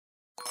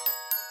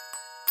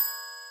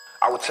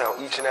I would tell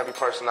each and every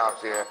person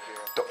out there,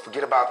 don't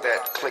forget about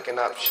that clicking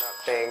up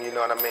thing, you know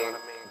what I mean?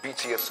 Be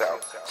to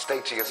yourself. Stay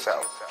to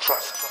yourself.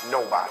 Trust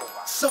nobody.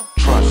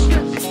 Trust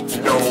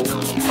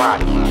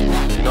nobody.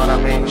 You know what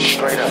I mean?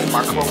 Straight up.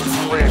 My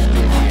closest friends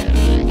did.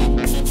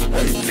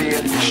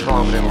 Fear is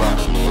stronger than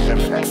love.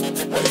 Remember that.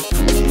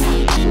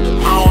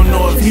 I don't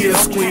know if he'll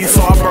squeeze,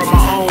 so I brought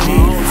my own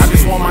heat. I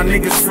just want my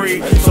niggas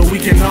free, so we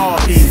can all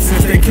eat.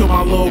 Since they killed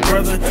my little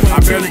brother, I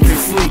barely can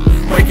sleep.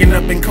 Waking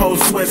up in cold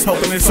sweats,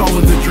 hoping it's all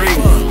was a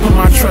dream. Put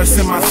my trust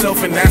in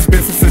myself, and that's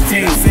business a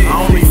team.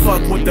 I only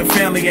fuck with the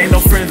family, ain't no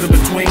friends in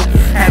between.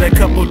 Had a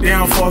couple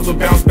downfalls, but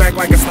bounce back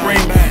like a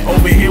spring.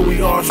 Over here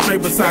we all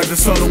straight, besides the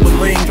soda with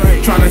lean.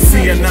 Trying to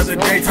see another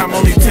daytime,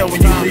 only tell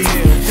when you leave.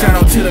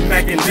 Shout out to the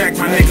Mac and Jack,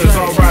 my niggas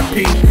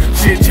R.I.P.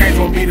 Shit change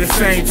won't be the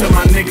same till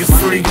my niggas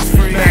free.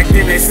 Back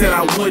then they said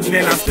I wouldn't,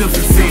 and I still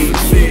succeed.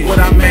 What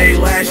I made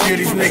last year,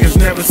 these niggas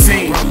never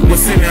seen.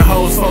 Was sending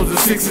hoes, foes, and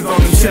sixes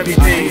on them Chevy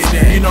things.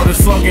 You know the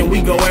slogan,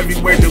 we go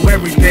everywhere, do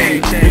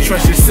everything. And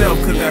trust yourself,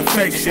 cause that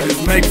fake shit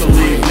is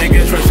make-believe.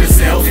 Nigga, trust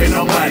yourself and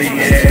nobody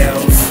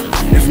else.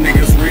 If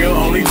niggas real,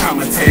 only time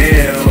will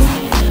tell.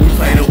 We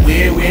play to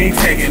win, we ain't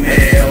taking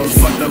L's.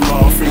 Fuck the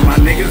law, free my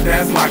niggas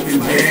that's locked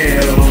in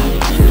jail.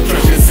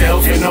 Trust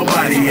yourself and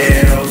nobody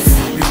else.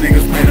 These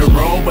niggas play the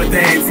role, but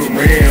they ain't for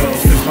real.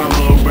 Since my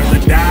little brother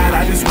died,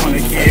 I just wanna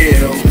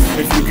kill.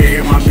 If you can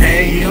hear my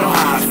pain, you know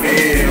how I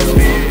feel.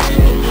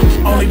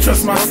 Only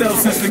trust myself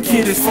since a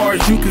kid, as far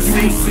as you can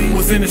see.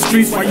 Was in the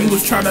streets while you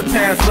was trying to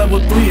pass level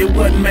 3. It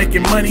wasn't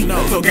making money,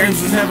 so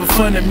games was never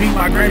fun to me.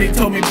 My granny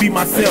told me be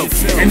myself,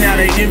 and now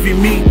they envy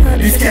me.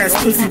 These cats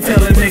pussy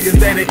telling niggas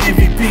they the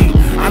MVP.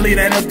 I leave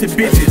that up to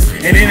bitches,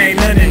 and it ain't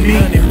nothing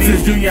me.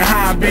 Since junior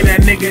high, I been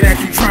that nigga that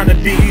you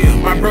tryna be.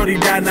 My brody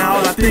died, now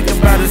all I think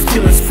about is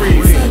killing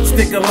sprees.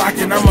 Stick a lock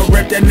and I'ma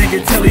rep that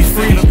nigga till he's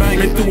free.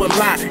 Been through a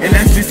lot, and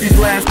that's just these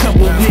last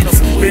couple weeks.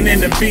 Been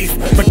in the beef,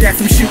 but that's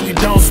some shit we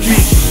don't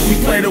speak. We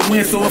play to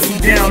win, so if we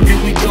down, then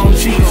we gon'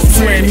 cheat.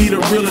 Swearing he the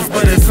realest,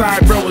 but his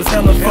side bro was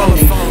hella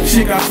phony.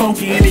 Shit got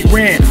funky and he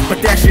ran,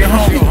 but that's your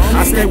homie.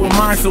 I stay with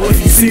mine, so if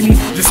you see me,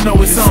 just know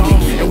it's on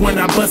me. And when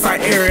I bust, I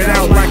air it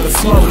out like a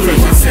slow.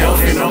 Trust yourself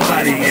and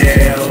nobody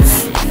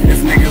else.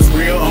 If niggas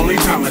real, only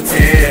time will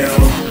tell.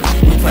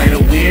 We play to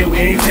win, we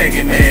ain't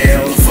taking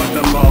L's. Fuck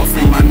the law,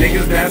 free my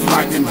niggas that's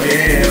locked in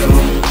jail.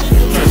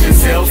 Trust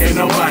yourself and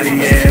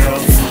nobody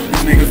else.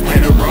 These niggas play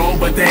the role,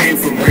 but they ain't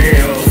for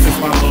real. Since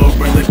my little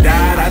brother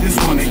died, I just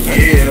wanna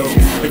kill.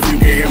 If you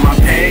can hear my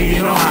pain,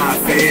 you know how I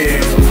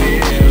feel.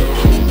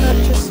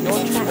 Purchase your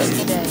tracks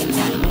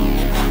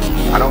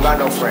today. I don't got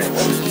no friends.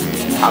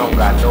 I don't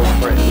got no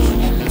friends.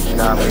 You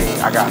know what I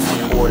mean? I got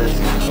supporters,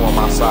 people on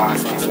my side,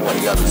 people on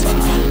the other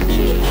side.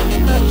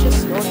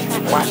 Purchase your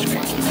tracks. Watch me.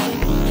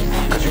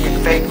 Because you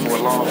can fake for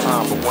a long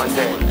time, but one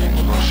day you're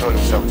going to show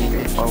yourself to be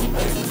a phony.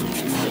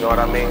 You know what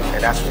I mean?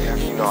 And that's what,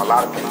 you know, a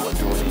lot of people are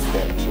doing these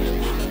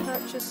days.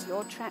 Purchase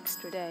your tracks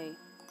today.